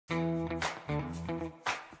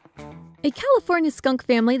A California skunk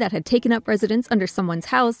family that had taken up residence under someone's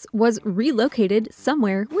house was relocated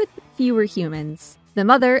somewhere with fewer humans. The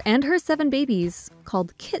mother and her 7 babies,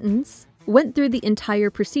 called Kittens, went through the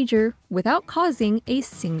entire procedure without causing a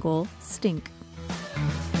single stink.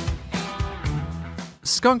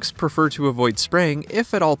 Skunks prefer to avoid spraying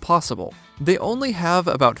if at all possible. They only have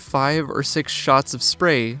about 5 or 6 shots of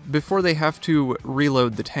spray before they have to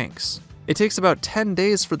reload the tanks. It takes about 10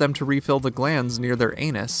 days for them to refill the glands near their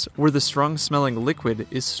anus, where the strong-smelling liquid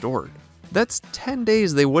is stored. That's 10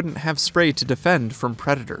 days they wouldn't have spray to defend from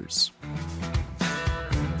predators.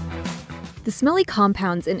 The smelly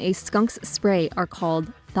compounds in a skunk's spray are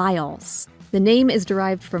called thiols. The name is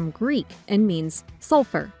derived from Greek and means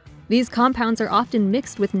sulfur. These compounds are often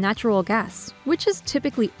mixed with natural gas, which is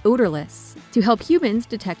typically odorless, to help humans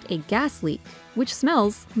detect a gas leak, which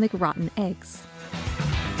smells like rotten eggs.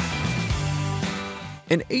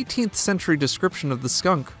 An 18th century description of the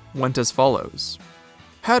skunk went as follows.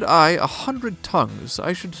 Had I 100 tongues,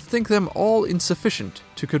 I should think them all insufficient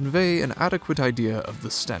to convey an adequate idea of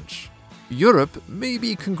the stench. Europe may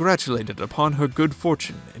be congratulated upon her good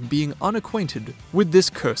fortune in being unacquainted with this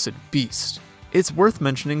cursed beast. It's worth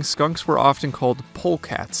mentioning skunks were often called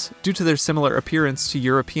polecats due to their similar appearance to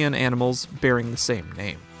European animals bearing the same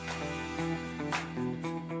name.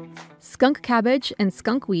 Skunk cabbage and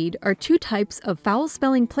skunkweed are 2 types of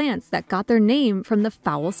foul-smelling plants that got their name from the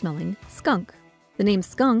foul-smelling skunk. The name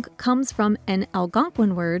skunk comes from an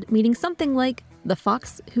Algonquin word meaning something like the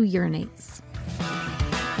fox who urinates.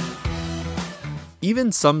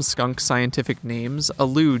 Even some skunk scientific names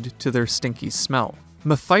allude to their stinky smell.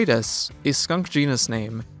 Mephitis, a skunk genus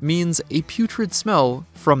name, means a putrid smell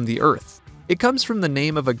from the earth. It comes from the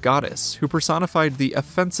name of a goddess who personified the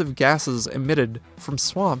offensive gases emitted from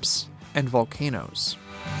swamps and volcanoes.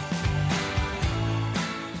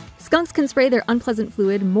 Skunks can spray their unpleasant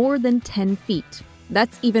fluid more than 10 feet.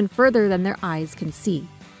 That's even further than their eyes can see.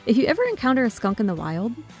 If you ever encounter a skunk in the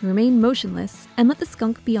wild, remain motionless and let the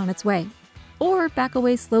skunk be on its way. Or back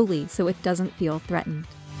away slowly so it doesn't feel threatened.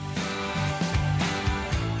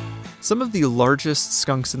 Some of the largest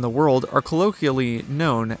skunks in the world are colloquially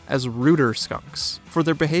known as rooter skunks for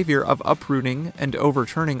their behavior of uprooting and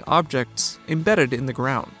overturning objects embedded in the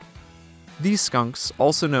ground. These skunks,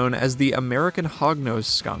 also known as the American hognose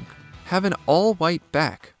skunk, have an all-white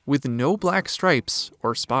back with no black stripes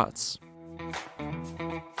or spots.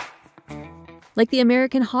 Like the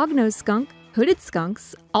American hognose skunk, hooded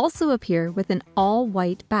skunks also appear with an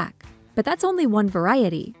all-white back. But that's only one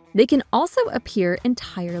variety. They can also appear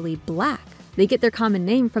entirely black. They get their common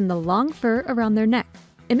name from the long fur around their neck.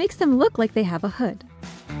 It makes them look like they have a hood.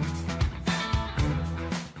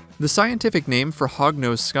 The scientific name for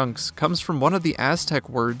hognose skunks comes from one of the Aztec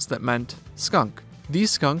words that meant skunk.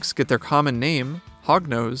 These skunks get their common name,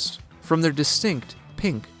 hognosed, from their distinct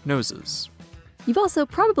pink noses. You've also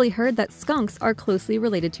probably heard that skunks are closely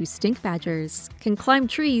related to stink badgers, can climb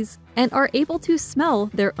trees, and are able to smell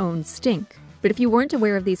their own stink. But if you weren't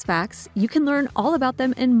aware of these facts, you can learn all about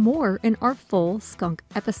them and more in our full skunk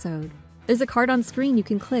episode. There's a card on screen you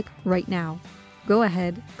can click right now. Go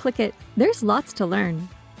ahead, click it. There's lots to learn.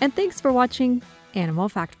 And thanks for watching Animal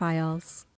Fact Files.